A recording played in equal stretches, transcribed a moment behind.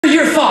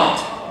your thought.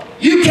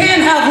 You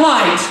can have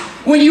light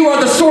when you are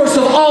the source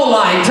of all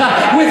light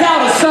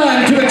without a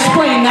sun to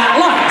explain that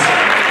light.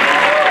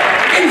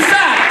 In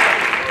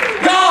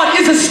fact, God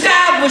is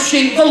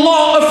establishing the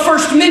law of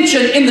first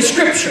mention in the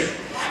Scripture.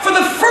 For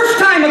the first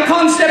time a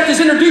concept is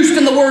introduced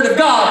in the Word of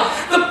God,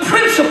 the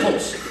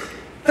principles,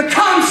 the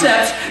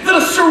concepts that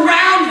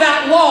surround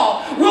that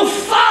law will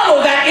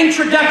follow that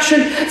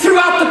introduction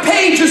throughout the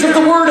pages of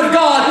the Word of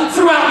God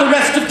throughout the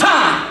rest of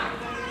time.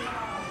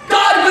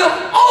 God will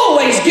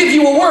always give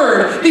you a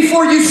word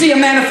before you see a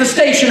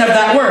manifestation of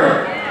that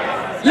word.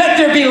 Let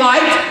there be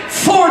light.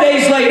 4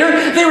 days later,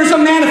 there is a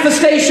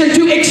manifestation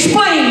to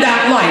explain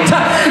that light.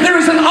 There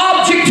is an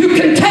object to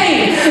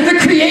contain the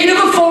creative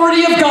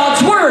authority of God's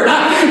word.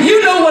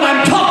 You know what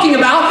I'm talking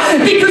about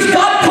because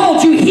God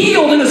called you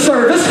healed in a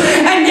service,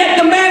 and yet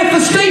the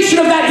manifestation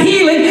of that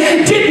healing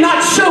did not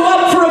show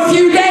up for a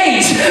few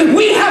days.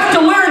 We have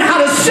to learn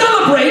how to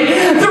celebrate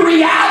the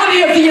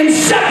reality of the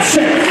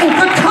inception,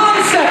 the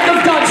concept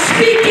of God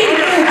speaking,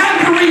 and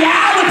the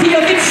reality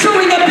of it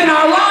showing up in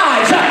our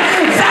lives.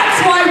 That's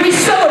why we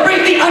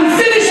celebrate the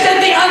unfinished and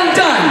the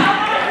undone.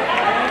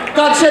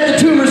 God said the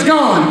tumor's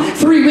gone.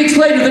 3 weeks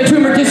later, the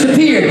tumor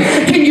disappeared.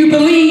 Can you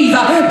believe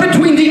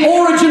between the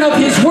origin of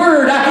His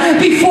Word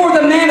before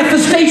the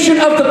manifestation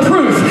of the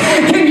proof?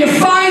 Can you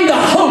find the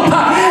hope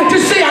to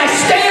say, I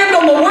stand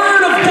on the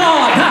Word of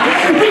God,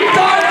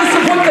 regardless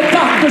of what the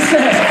doctor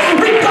says,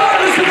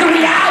 regardless of the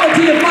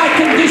reality of my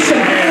condition?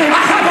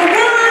 I have a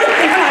Word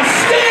and I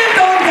stand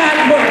on that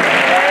Word.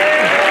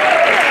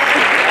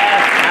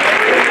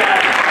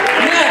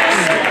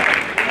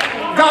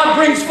 Next, God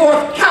brings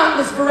forth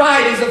countless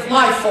varieties of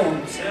life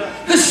forms.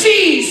 The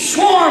seas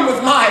swarm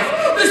with life.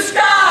 The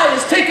sky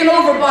is taken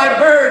over by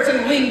birds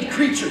and winged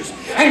creatures.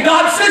 And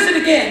God says it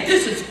again,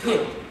 this is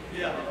good.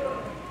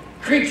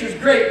 Creatures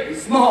great and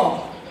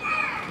small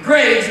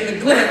graze in the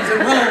glens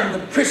and roam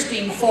the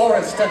pristine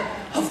forest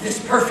of this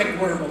perfect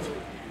world.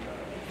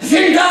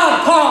 Then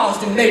God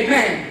paused and made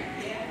man.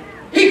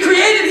 He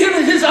created him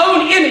in His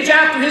own image,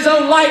 after His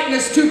own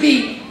likeness, to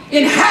be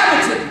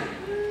inhabited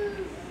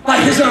by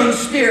His own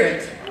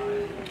Spirit.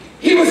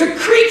 He was a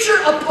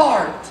creature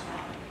apart.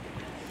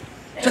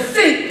 To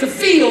think, to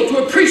feel,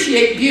 to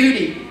appreciate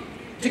beauty,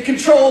 to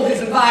control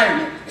his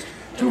environment,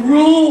 to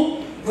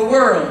rule the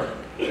world,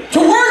 to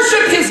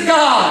worship his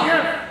God.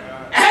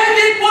 And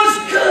it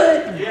was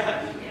good.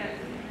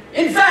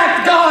 In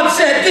fact, God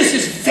said, this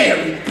is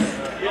very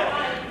good.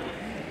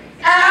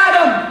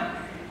 Adam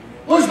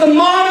was the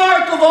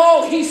monarch of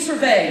all he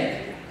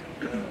surveyed.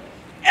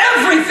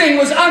 Everything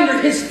was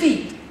under his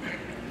feet,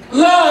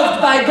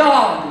 loved by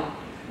God,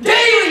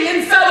 daily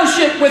in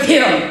fellowship with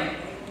Him.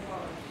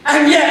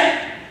 And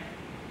yet,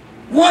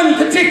 one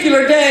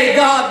particular day,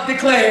 God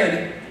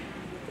declared,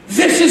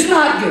 this is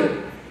not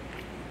good.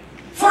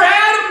 For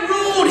Adam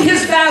ruled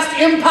his vast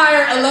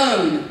empire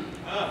alone.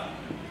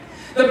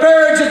 The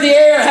birds of the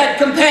air had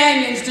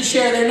companions to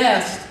share their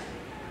nest.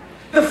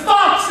 The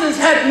foxes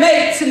had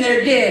mates in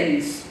their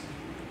dens.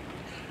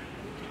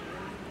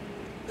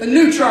 The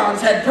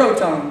neutrons had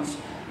protons.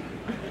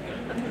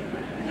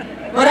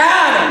 But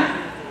Adam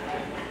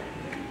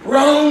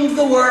roamed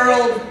the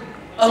world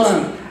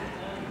alone,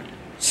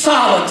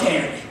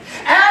 solitary.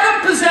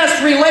 Adam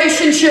possessed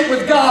relationship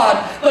with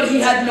God, but he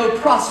had no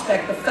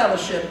prospect of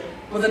fellowship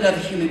with another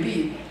human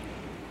being.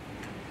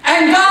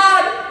 And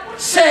God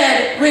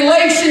said,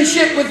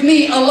 relationship with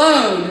me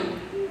alone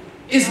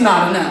is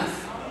not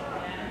enough.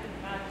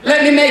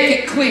 Let me make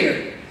it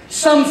clear.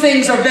 Some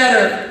things are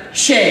better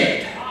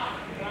shared.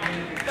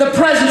 The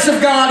presence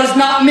of God is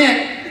not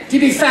meant to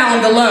be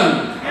found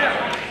alone.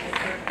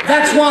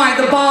 That's why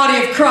the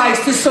body of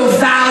Christ is so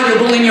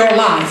valuable in your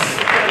life.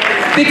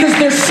 Because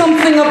there's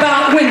something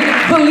about when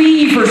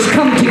believers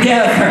come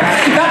together.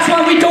 That's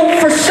why we don't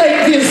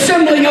forsake the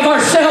assembling of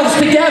ourselves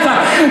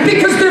together.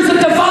 Because there's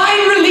a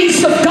divine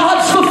release of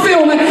God's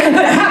fulfillment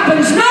that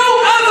happens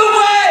no other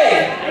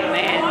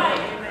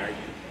way.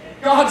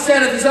 God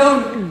said of His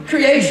own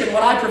creation,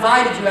 what I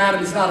provided you,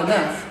 Adam, is not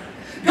enough.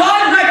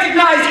 God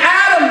recognized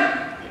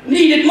Adam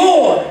needed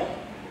more.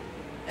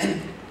 And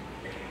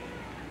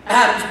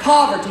Adam's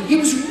poverty. He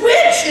was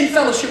rich in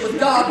fellowship with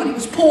God, but he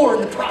was poor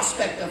in the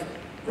prospect of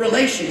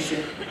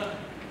relationship.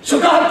 So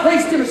God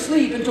placed him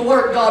asleep, and to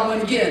work God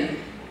went again.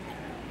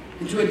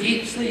 Into a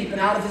deep sleep,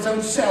 and out of his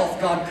own self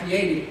God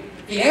created.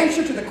 The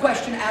answer to the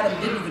question Adam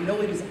didn't even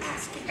know he was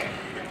asking.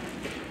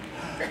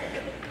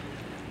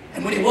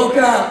 And when he woke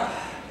up,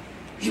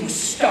 he was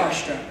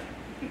starstruck.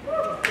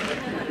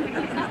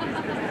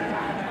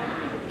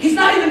 He's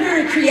not even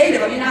very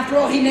creative. I mean, after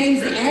all, he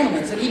names the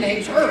animals, and he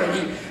names her,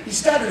 and he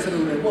stutters a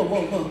little bit. Whoa,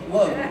 whoa, whoa,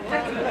 whoa.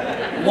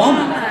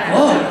 Woman,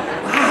 whoa,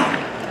 wow.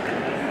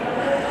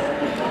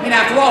 I mean,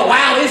 after all,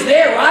 wow is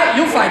there, right?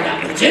 You'll find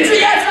out. But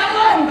Gentry, yeah, it's not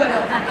long, but...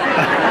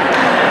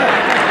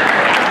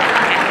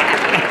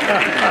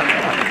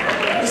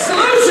 the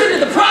solution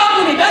to the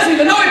problem he doesn't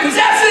even know he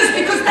possesses,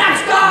 because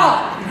that's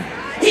God.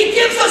 He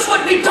gives us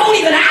what we don't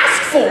even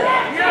ask for.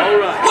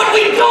 What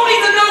we don't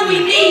even know we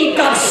need,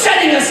 God's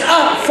setting us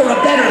up for a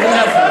better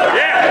level.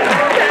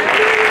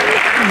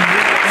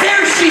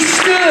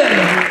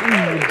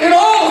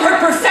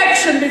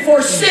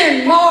 before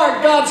sin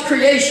marred God's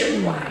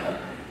creation. Wow.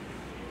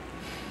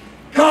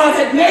 God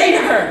had made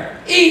her,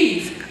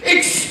 Eve,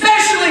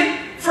 especially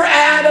for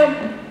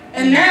Adam,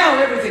 and now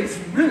everything's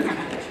really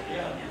good.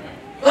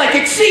 Like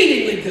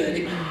exceedingly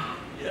good.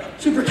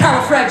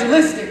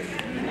 Supercalifragilistic.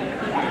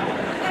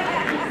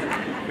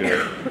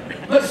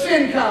 But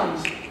sin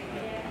comes,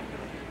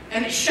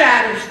 and it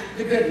shatters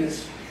the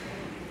goodness.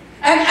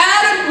 And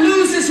Adam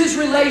loses his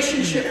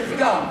relationship with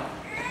God,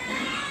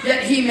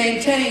 yet he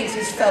maintains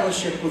his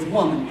fellowship with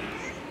woman.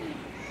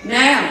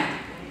 Now,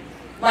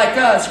 like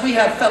us, we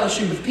have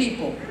fellowship with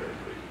people,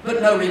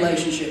 but no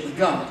relationship with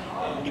God.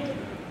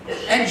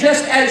 And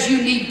just as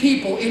you need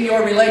people in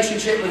your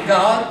relationship with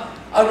God,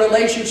 a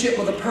relationship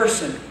with a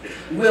person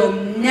will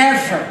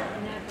never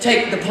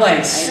take the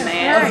place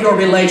of your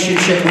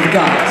relationship with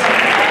God.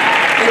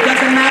 It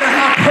doesn't matter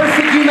how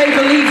perfect you may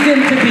believe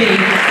them to be,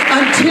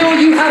 until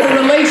you have a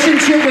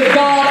relationship with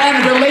God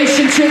and a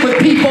relationship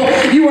with people,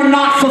 you are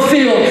not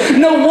fulfilled.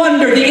 No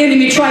wonder the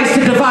enemy tries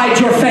to divide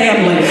your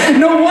family.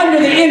 No wonder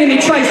the enemy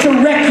tries to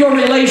wreck your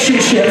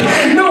relationship.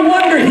 No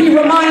wonder he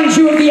reminds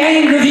you of the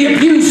anger, the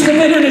abuse, the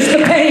bitterness,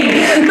 the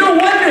pain. No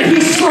wonder he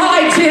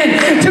slides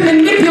in to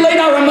manipulate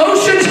our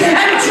emotions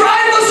and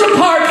drive us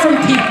apart from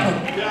people.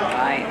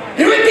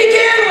 It would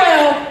begin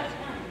well,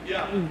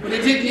 but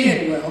it didn't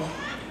end well.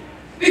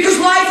 Because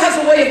life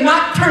has a way of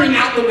not turning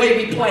out the way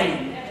we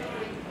planned.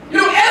 You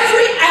know,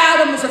 every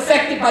Adam was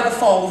affected by the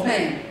fall of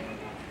man.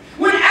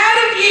 When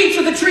Adam eats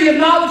of the tree of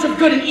knowledge of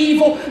good and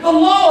evil, the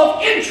law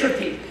of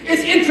entropy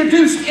is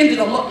introduced into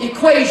the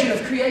equation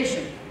of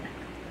creation.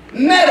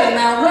 Metal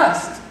now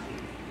rusts.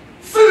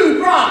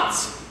 Food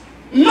rots.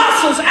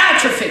 Muscles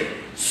atrophy.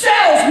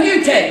 Cells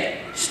mutate.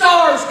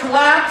 Stars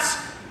collapse.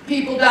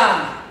 People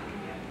die.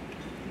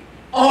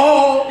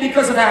 All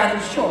because of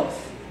Adam's choice.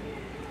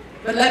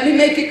 But let me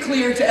make it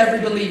clear to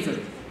every believer.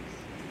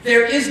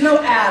 There is no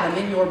Adam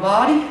in your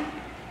body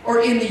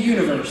or in the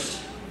universe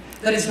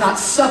that is not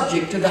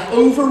subject to the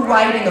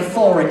overriding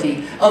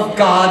authority of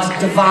God's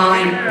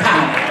divine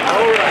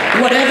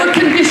power. Whatever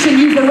condition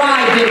you've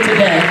arrived in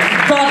today,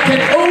 God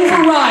can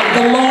override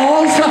the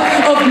laws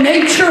of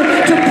nature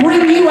to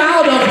bring you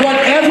out of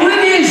whatever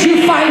it is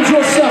you find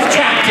yourself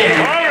trapped in.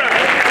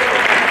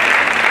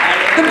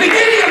 The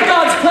beginning of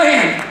God's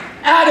plan,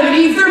 Adam and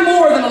Eve, they're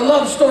more than a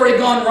love story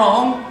gone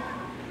wrong.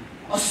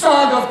 A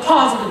saga of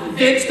positive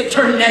events that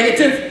turn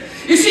negative.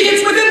 You see,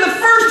 it's within the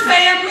first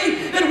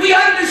family that we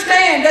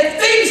understand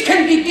that things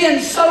can begin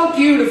so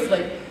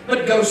beautifully,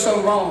 but go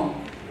so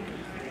wrong.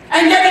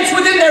 And yet it's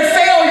within their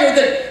failure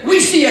that we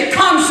see a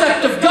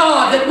concept of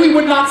God that we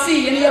would not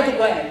see any other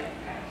way.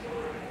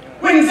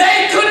 When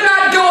they could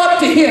not go up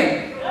to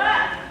Him,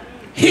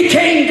 He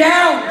came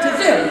down to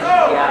them.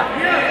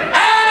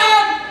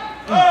 Adam!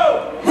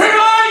 Where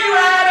are you,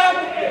 Adam?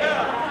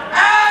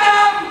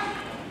 Adam!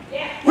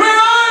 Where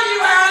are you,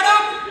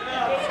 Adam?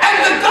 And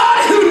the God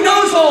who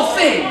knows all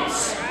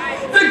things,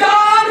 the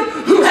God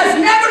who has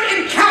never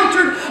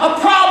encountered a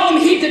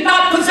problem He did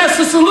not possess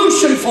a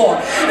solution for,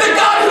 the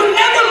God who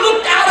never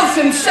looked out of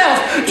Himself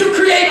to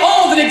create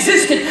all that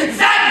existed,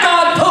 that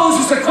God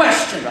poses a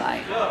question.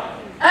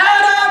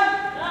 Adam,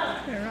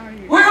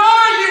 where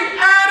are you,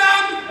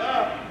 Adam?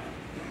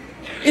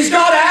 Is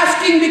God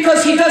asking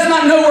because He does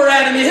not know where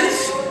Adam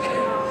is?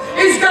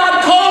 Is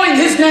God calling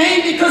His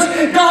name because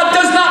God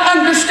does not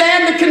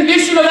understand the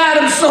condition of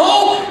Adam's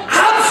soul?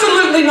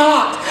 Absolutely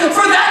not.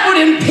 For that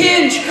would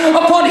impinge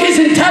upon His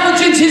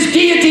intelligence, His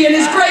deity, and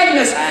His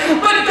greatness.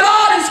 But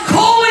God is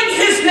calling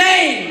His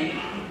name.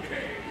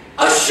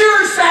 A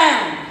sure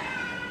sound.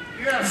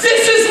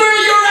 This is where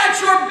you're at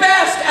your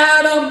best,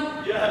 Adam.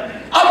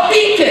 A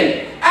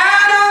beacon.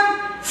 Adam,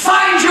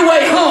 find your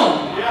way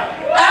home.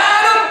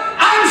 Adam,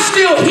 I'm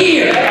still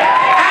here.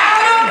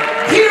 Adam,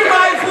 hear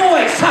my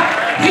voice.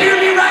 Hear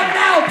me right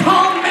now,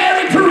 Tom,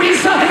 Mary,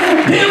 Teresa,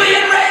 Billy,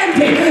 and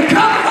Randy.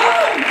 Come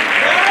home.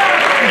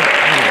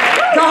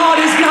 God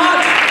is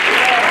not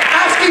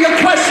asking a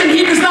question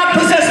He does not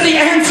possess the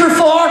answer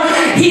for.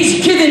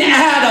 He's given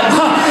Adam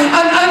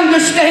an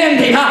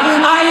understanding.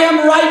 I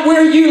am right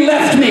where you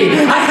left me.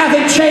 I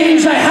haven't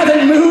changed. I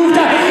haven't moved.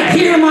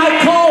 Hear my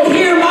call.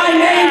 Hear my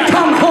name.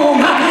 Come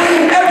home.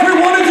 Every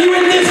one of you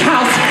in this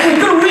house,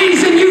 the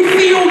reason you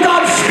feel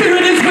God's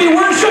Spirit as we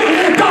worship,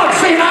 God's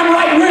saying, I'm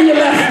right where you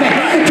left me.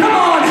 Come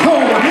on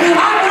home.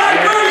 I'm right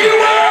where you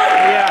were.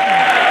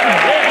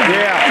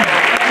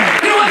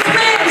 You know, as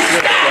man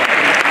stacked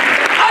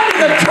under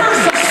the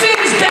curse of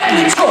sin's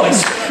deadly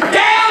choice,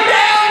 down,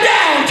 down,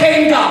 down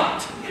came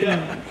God.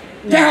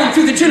 Down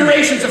through the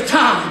generations of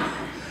time,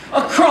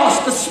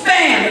 across the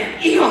span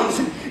of eons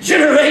and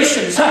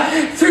generations,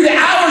 through the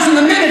hours and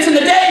the minutes and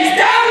the days,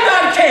 down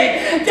God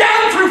came,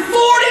 down through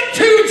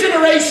 42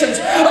 generations,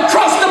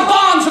 across the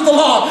bonds of the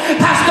law,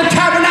 past the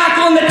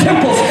tabernacle and the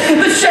temples,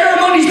 the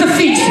ceremonies, the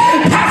feasts,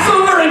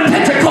 Passover and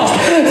Pentecost,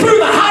 through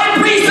the high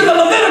priest and the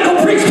Levitical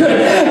priesthood,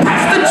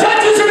 past the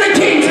judges and the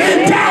kings,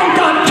 down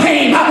God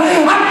came.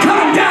 I'm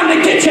coming down to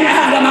get you,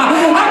 Adam.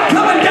 I'm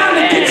coming down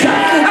to get you.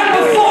 And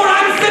before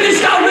I'm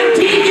finished, I'll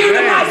redeem you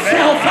to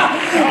myself.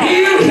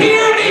 You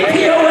hear me,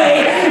 POA?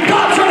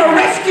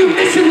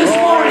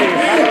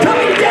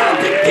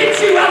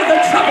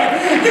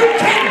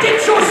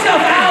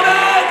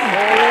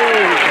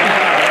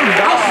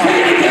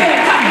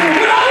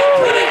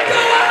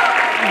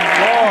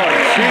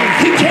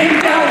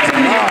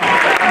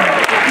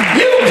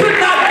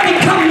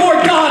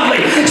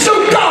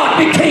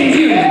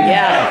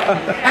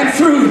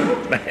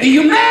 the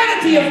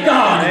humanity of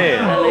God,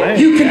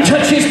 you can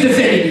touch His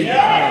divinity.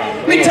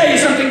 Let me tell you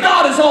something.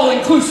 God is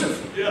all-inclusive.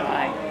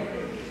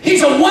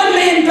 He's a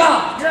one-man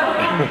God.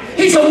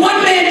 He's a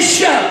one-man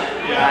show.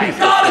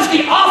 God is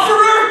the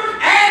offerer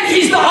and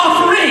He's the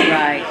offering.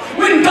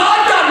 When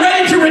God got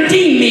ready to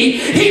redeem me,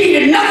 He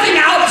needed nothing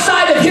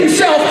outside of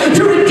Himself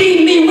to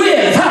redeem me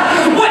with.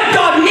 What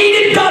God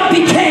needed, God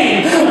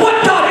became.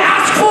 What God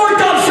asked for,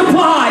 God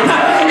supplied.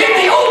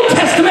 In the Old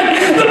Testament,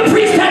 the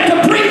priest had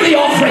to bring the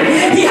offering.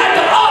 He had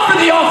to offer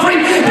the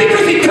offering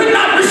because he could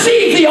not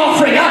receive the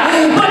offering.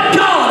 But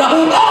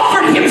God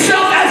offered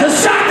Himself as a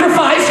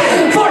sacrifice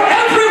for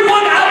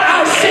everyone of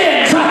our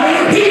sins.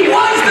 He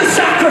was the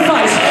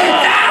sacrifice.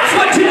 That's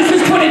what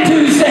Genesis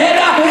 22 said.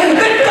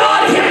 That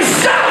God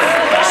Himself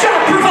shall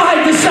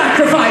provide the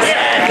sacrifice.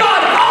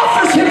 God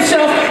offers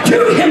Himself to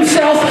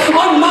Himself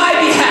on my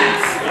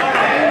behalf.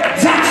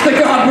 That's the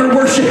God we're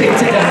worshiping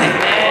today.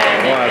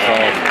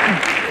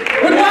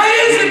 But why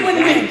is it when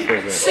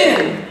we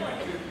sin,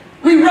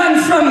 we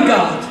run from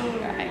God?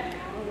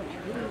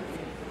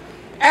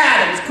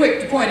 Adam's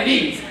quick to point at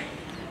Eve.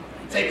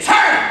 Say, it's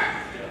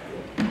her.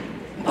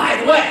 By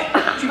the way,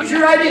 she was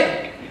your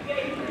idea.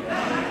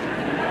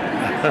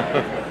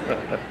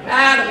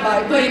 Adam,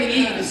 by blaming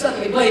Eve, is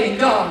suddenly blaming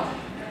God.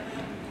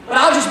 But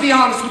I'll just be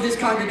honest with this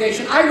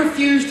congregation. I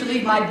refuse to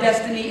leave my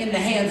destiny in the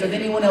hands of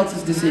anyone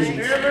else's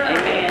decisions.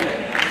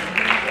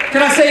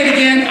 Can I say it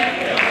again?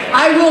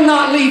 I will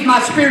not leave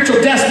my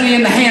spiritual destiny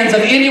in the hands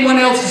of anyone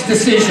else's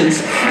decisions.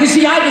 You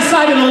see, I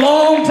decided a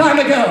long time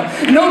ago,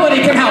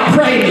 nobody can help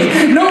pray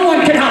me. No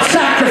one can help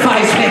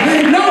sacrifice me.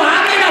 No,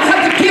 I may not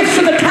have the gifts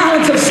or the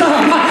talents of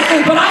some,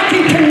 but I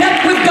can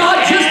connect with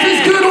God just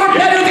as good or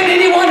better than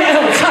anyone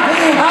else.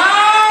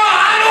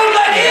 I don't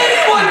let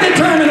anyone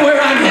determine where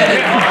I'm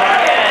headed.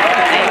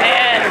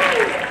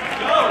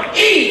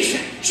 Eve,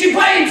 she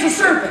blames the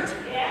serpent.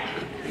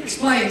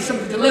 Explains some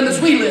of the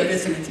dilemmas we live,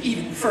 isn't it?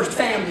 Even the first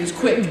family is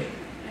quick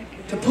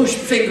to push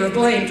the finger of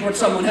blame towards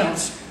someone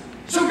else.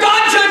 So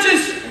God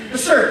judges the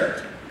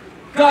serpent.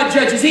 God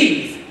judges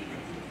Eve.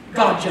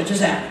 God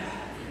judges Adam.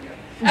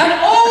 And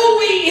all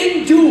we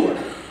endure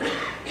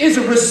is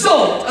a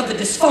result of the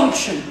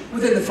dysfunction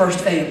within the first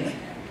family.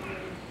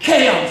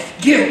 Chaos,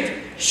 guilt,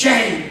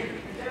 shame.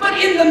 But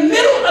in the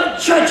middle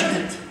of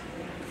judgment,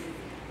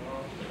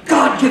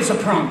 God gives a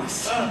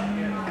promise.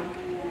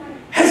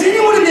 Has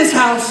anyone in this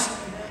house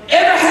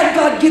ever had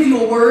God give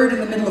you a word in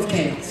the middle of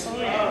chaos?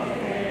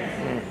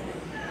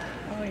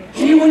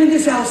 Anyone in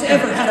this house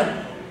ever had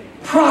a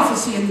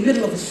prophecy in the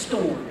middle of a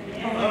storm?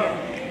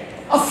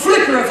 A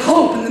flicker of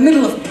hope in the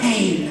middle of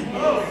pain?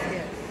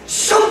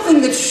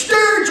 Something that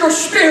stirred your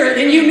spirit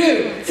and you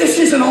knew this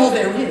isn't all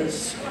there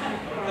is.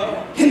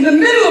 In the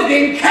middle of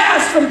being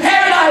cast from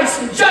paradise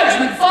and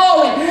judgment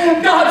falling,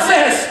 God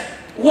says,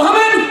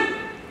 woman,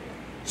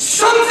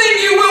 something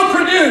you will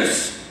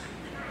produce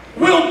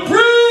will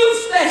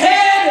bruise the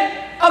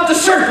head of the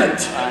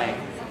serpent.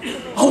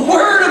 A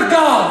word of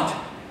God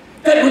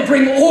that would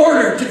bring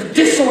order to the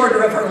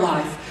disorder of her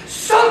life.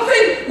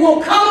 Something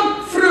will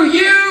come through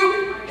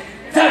you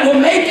that will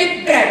make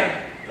it better.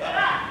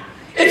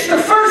 It's the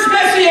first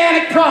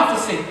messianic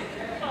prophecy.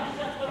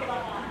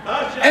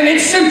 And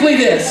it's simply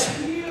this.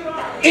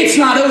 It's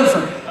not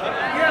over.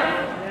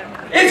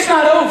 It's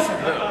not over.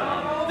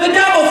 The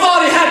devil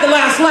thought he had the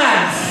last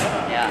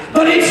laugh.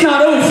 But it's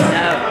not over.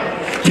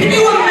 Can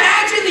you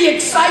imagine the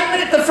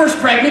excitement at the first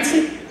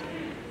pregnancy?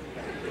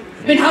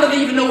 I mean, how do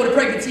they even know what a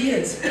pregnancy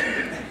is?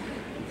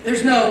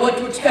 There's no what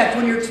to expect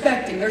when you're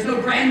expecting. There's no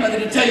grandmother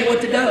to tell you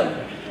what to do.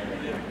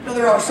 Well,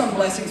 there are some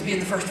blessings being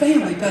the first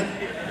family, but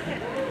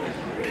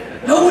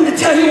no one to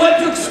tell you what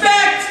to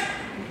expect.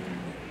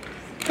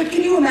 But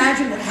can you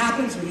imagine what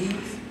happens with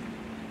Eve?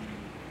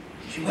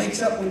 She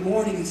wakes up one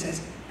morning and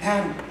says,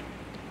 Adam,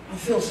 I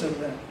feel so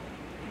well.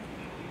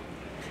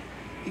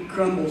 He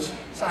grumbles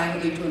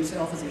silently to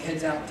himself as he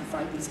heads out to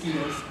fight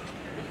mosquitoes,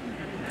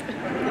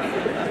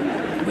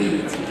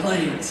 weeds and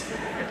plagues,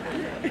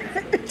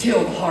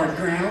 till the hard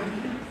ground.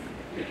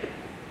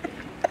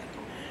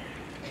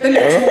 The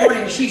next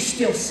morning, she's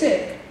still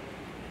sick.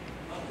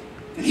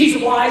 And he's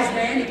a wise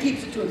man, he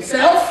keeps it to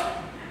himself.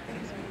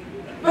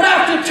 But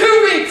after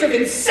 2 weeks of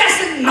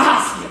incessant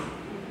nausea,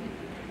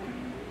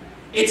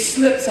 it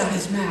slips out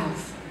his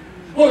mouth.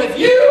 Well, if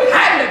you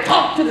had to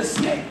talk to the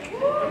snake.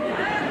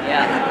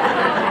 Yeah.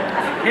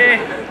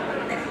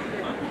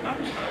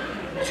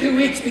 2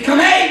 weeks become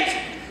 8,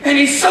 and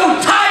he's so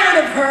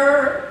tired of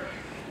her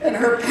and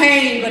her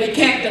pain, but he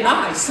can't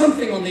deny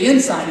something on the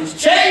inside is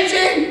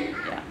changing.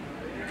 Yeah.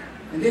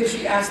 And then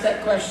she asked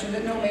that question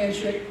that no man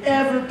should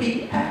ever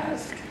be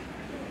asked.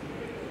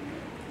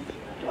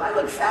 Do I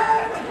look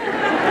fat?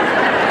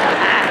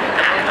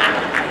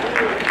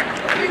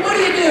 I mean, what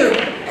do you do?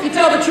 If you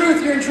tell the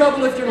truth, you're in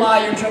trouble. If you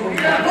lie, you're in trouble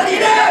with God. What do you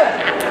do?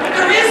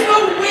 There is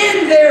no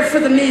win there for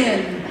the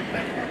men.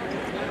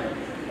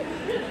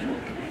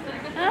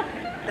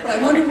 But I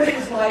wonder what it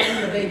was like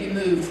when the baby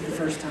moved for the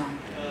first time.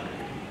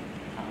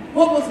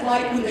 What was it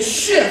like when the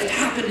shift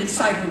happened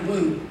inside her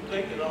womb?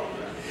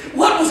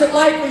 What was it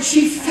like when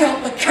she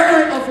felt the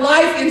current of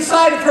life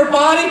inside of her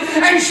body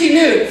and she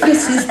knew,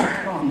 this is the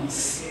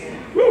promise.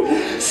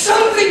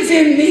 Something's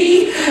in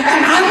me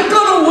and I'm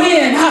going to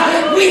win.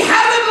 We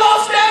haven't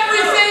lost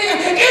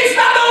everything. It's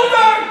not over.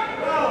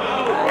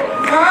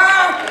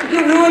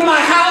 You ruined my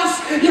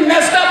house. You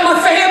messed up my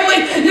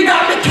family. You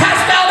got me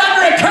cast out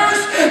under a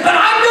curse. But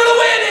I'm going to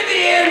win in the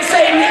end,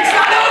 Satan. It's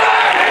not over.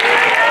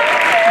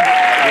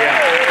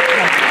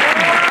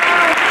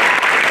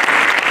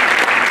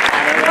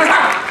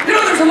 You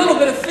know, there's a little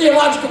bit of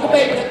theological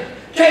debate that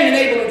Cain and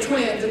Abel are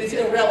twins, and it's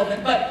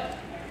irrelevant. But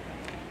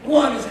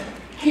one is a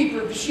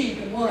keeper of the sheep,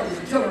 and one is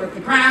a tiller of the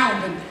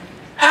ground. And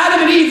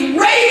Adam and Eve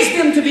raised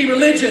them to be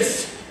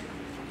religious.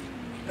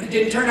 But it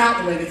didn't turn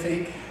out the way they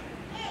think.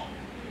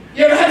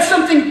 You ever had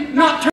something not turn